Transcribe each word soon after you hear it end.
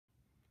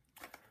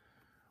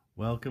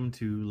Welcome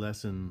to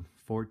Lesson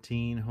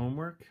 14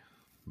 homework,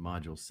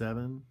 Module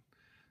 7,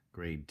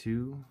 Grade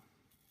 2.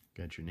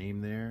 Got your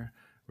name there.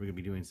 We're going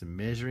to be doing some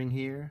measuring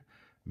here.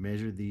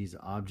 Measure these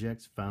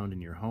objects found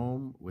in your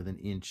home with an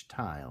inch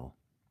tile.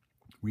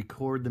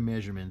 Record the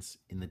measurements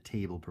in the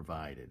table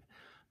provided.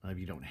 Now, if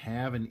you don't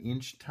have an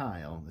inch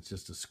tile, it's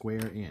just a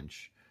square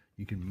inch,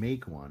 you can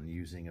make one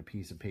using a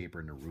piece of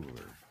paper and a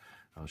ruler.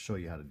 I'll show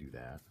you how to do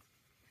that.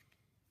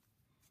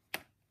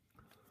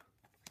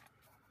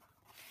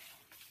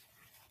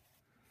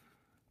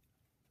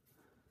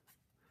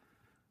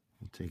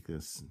 We'll take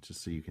this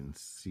just so you can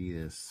see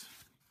this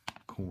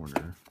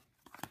corner.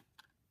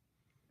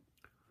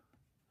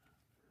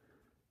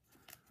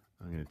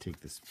 I'm going to take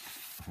this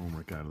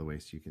homework out of the way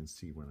so you can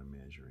see what I'm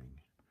measuring.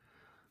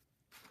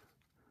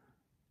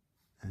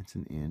 That's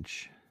an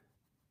inch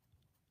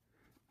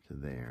to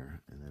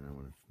there, and then I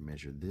want to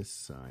measure this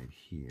side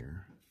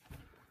here.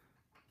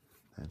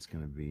 That's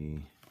going to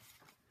be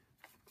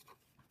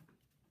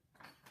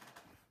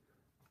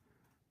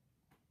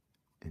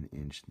an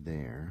inch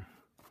there.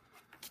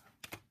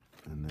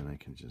 And then I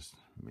can just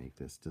make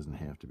this. Doesn't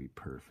have to be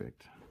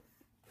perfect,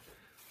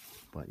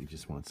 but you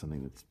just want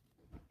something that's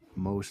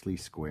mostly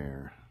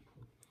square,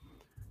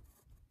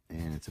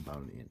 and it's about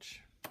an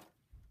inch.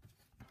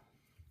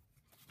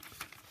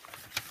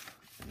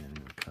 And then I'm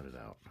going to cut it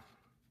out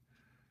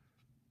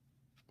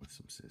with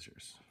some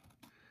scissors.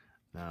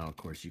 Now, of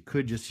course, you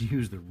could just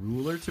use the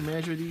ruler to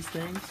measure these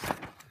things,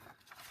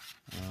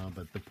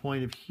 but the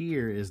point of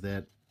here is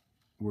that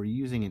we're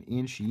using an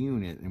inch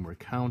unit and we're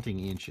counting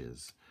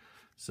inches.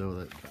 So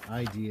the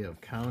idea of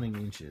counting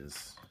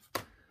inches,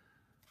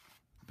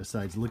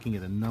 besides looking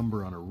at a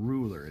number on a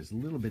ruler, is a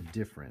little bit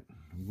different.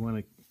 We want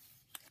to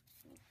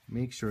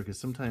make sure, because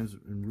sometimes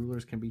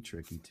rulers can be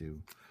tricky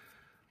too.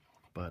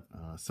 But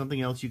something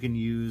else you can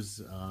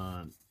use,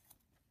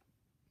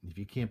 if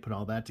you can't put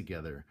all that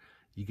together,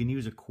 you can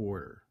use a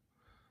quarter.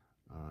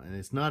 And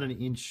it's not an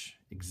inch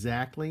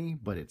exactly,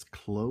 but it's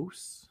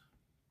close.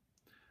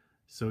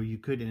 So you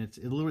could, and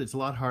it's a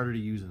lot harder to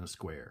use in a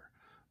square.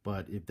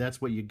 But if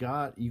that's what you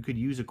got, you could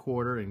use a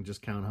quarter and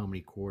just count how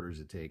many quarters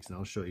it takes. And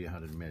I'll show you how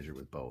to measure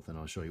with both. And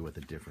I'll show you what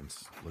the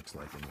difference looks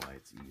like and why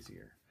it's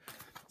easier.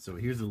 So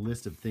here's a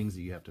list of things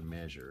that you have to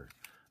measure.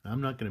 Now, I'm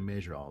not going to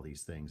measure all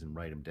these things and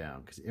write them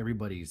down because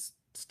everybody's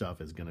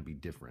stuff is going to be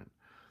different.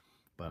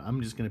 But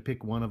I'm just going to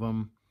pick one of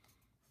them.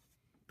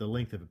 The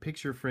length of a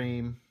picture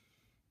frame.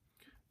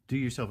 Do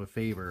yourself a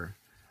favor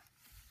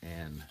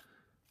and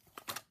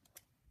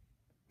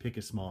pick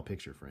a small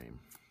picture frame.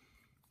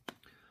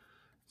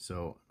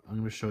 So I'm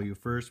going to show you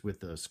first with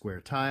the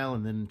square tile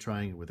and then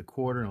trying it with a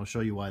quarter. And I'll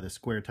show you why the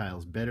square tile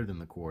is better than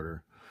the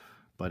quarter.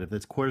 But if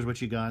that's quarters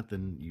what you got,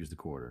 then use the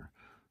quarter.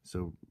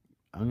 So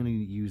I'm going to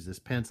use this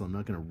pencil. I'm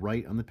not going to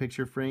write on the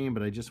picture frame,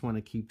 but I just want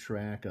to keep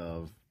track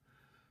of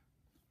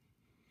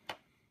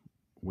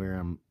where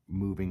I'm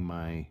moving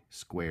my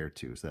square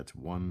to. So that's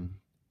 1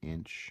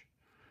 inch.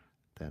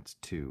 That's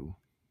 2,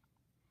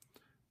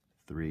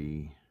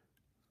 3,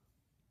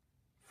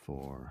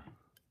 4,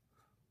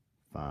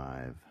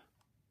 5,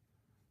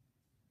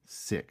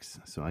 6.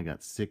 So I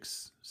got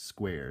 6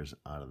 squares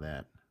out of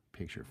that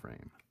picture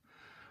frame.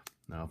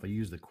 Now if I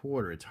use the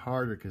quarter, it's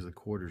harder because the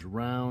quarter's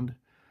round.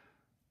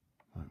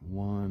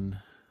 1,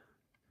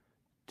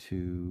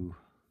 2,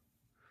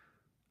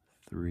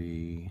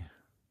 3,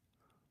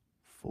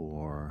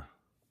 4,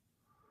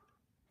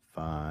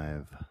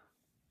 5,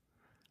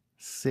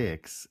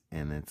 6,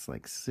 and it's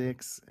like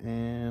 6,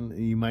 and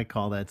you might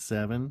call that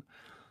 7.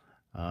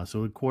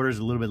 So a quarter is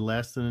a little bit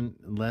less than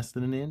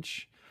an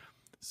inch.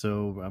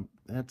 So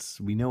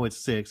we know it's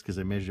 6 because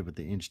I measured it with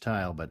the inch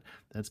tile, but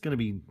that's going to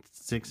be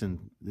 6,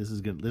 and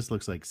this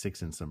looks like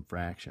 6 and some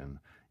fraction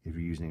if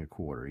you're using a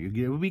quarter.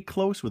 It would be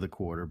close with a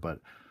quarter, but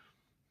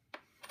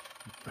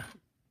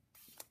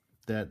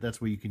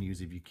that's what you can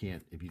use if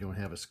you don't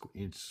have a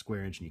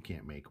square inch and you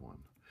can't make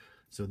one.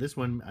 So this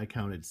one I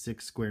counted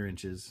 6 square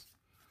inches,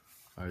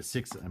 or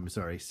 6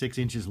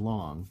 inches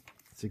long.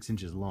 6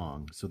 inches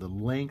long. So the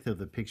length of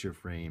the picture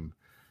frame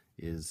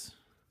is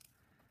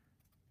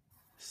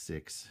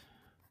 6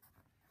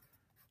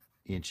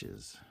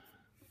 inches.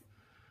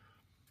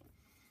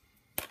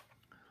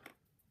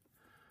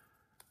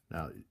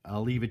 Now,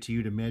 I'll leave it to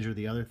you to measure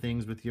the other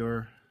things with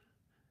your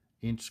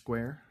inch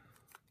square.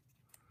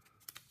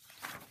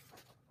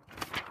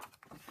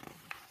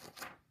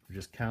 We're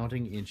just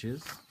counting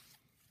inches.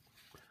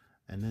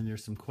 And then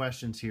there's some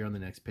questions here on the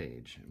next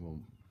page. And we'll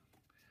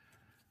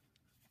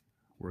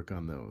work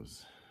on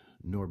those.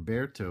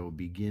 Norberto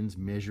begins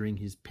measuring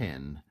his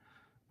pen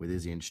with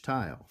his inch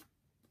tile.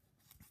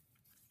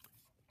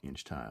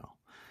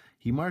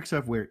 He marks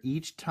off where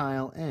each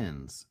tile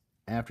ends.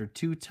 After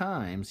 2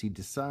 times, he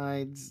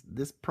decides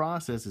this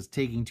process is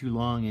taking too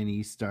long and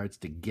he starts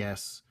to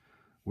guess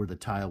where the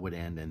tile would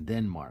end and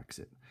then marks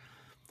it.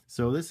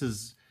 So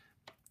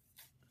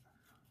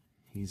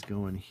he's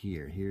going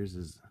here.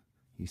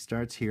 He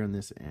starts here on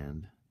this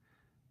end.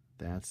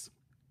 That's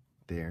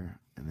there,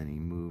 and then he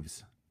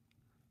moves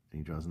and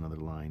he draws another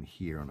line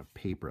here on a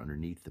paper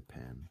underneath the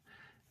pen.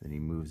 Then he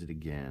moves it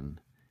again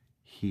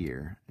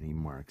here, and he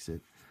marks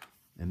it.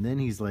 And then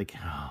he's like,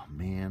 oh,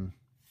 man,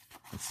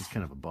 this is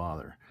kind of a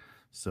bother.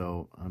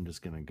 So I'm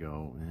just going to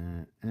go,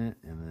 and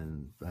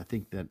then I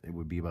think that it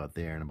would be about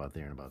there and about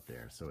there and about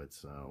there. So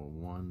it's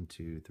 1,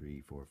 2,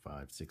 3, 4,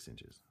 5, 6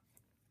 inches.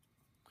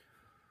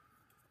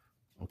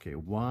 Okay,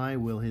 why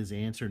will his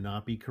answer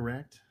not be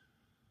correct?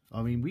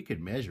 I mean, we could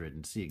measure it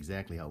and see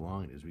exactly how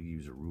long it is. We could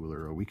use a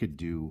ruler, or we could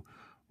do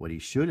what he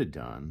should have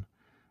done,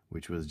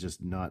 which was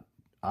just not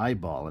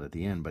eyeball it at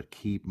the end, but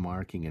keep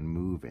marking and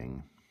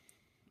moving.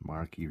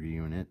 Mark your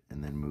unit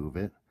and then move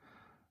it.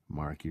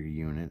 Mark your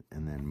unit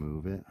and then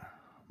move it.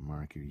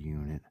 Mark your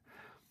unit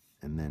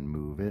and then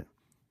move it.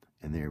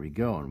 And there we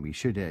go. And he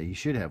should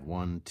have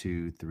 1,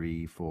 2,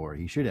 3, 4.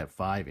 He should have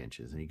 5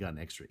 inches, and he got an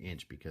extra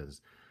inch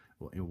because,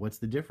 well, what's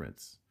the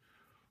difference?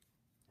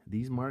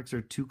 These marks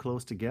are too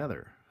close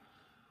together.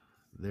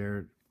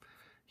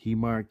 He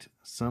marked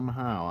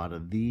somehow out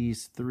of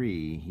these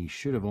 3, he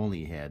should have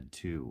only had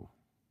 2.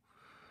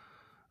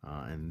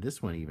 And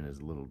this one even is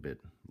a little bit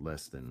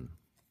less than.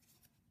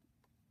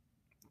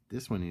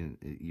 This one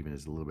even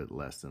is a little bit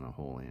less than a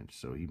whole inch.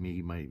 So he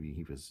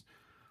was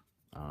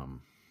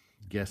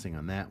guessing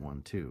on that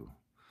one too.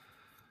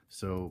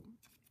 So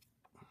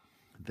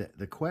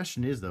the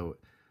question is, though,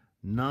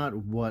 not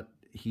what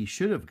he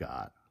should have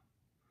got,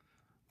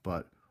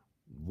 but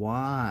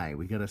why.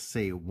 We got to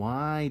say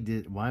why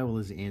will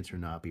his answer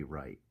not be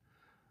right,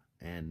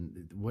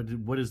 and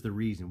what is the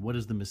reason? What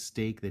is the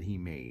mistake that he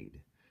made?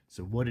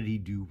 So what did he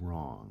do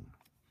wrong?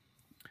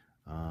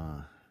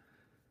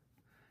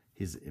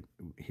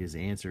 His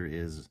answer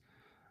is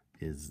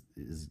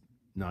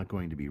not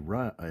going to be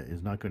right.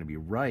 Is not going to be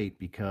right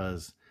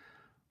because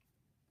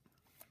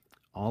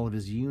all of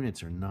his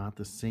units are not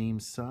the same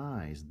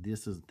size.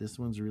 This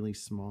one's really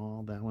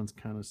small. That one's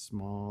kind of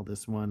small.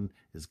 This one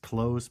is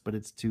close, but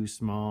it's too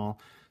small.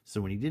 So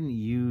when he didn't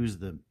use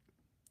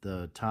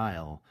the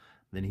tile,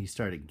 then he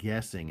started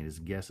guessing, and his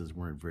guesses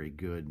weren't very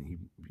good.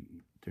 And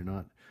they're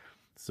not.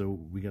 So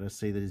we got to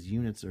say that his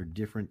units are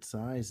different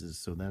sizes.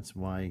 So that's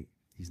why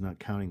he's not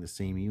counting the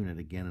same unit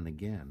again and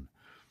again.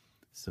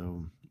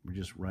 So we're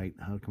just right.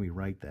 How can we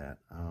write that?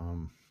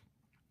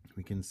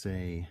 We can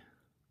say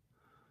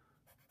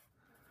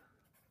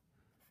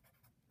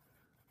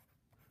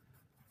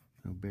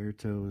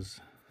Roberto's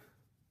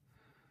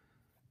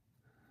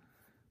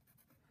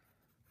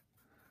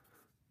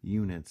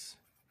units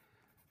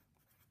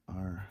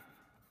are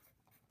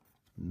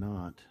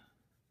not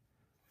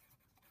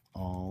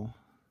all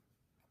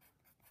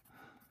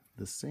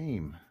the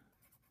same.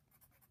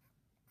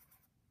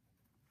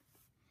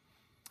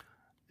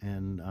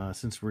 And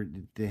since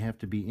they have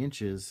to be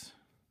inches,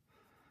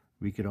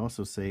 we could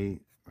also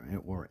say,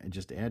 or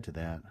just add to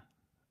that,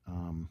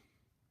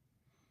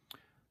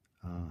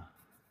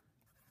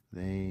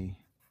 they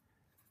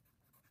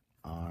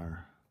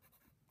are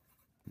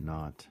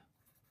not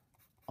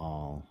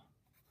all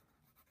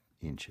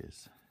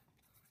inches.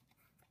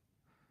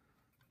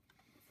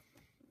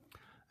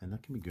 And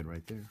that can be good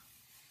right there.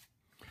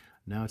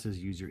 Now it says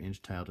use your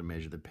inch tile to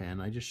measure the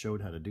pen. I just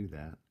showed how to do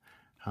that.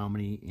 How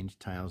many inch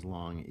tiles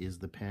long is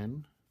the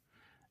pen?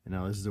 And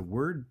now this is a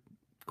word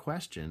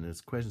question. This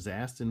question is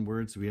asked in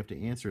words, so we have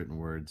to answer it in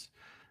words.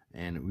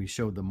 And we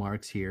showed the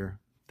marks here.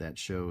 That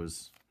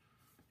shows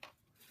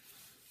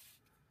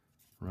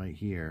right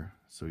here.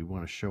 So we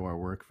want to show our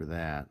work for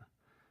that.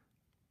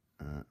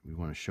 We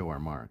want to show our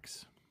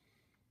marks.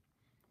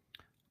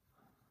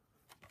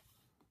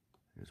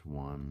 There's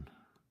one.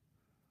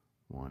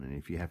 And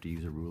if you have to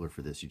use a ruler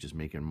for this, you just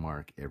make a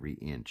mark every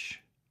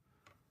inch.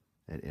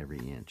 At every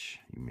inch,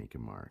 you make a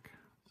mark.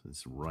 So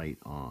it's right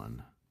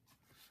on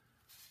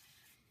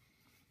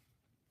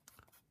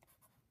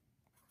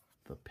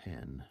the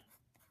pen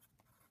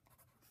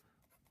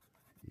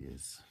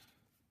is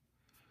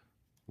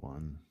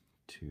 1,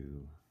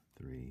 2,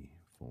 3,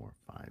 4,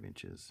 5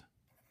 inches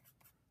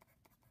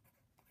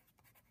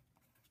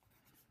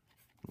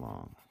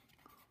long.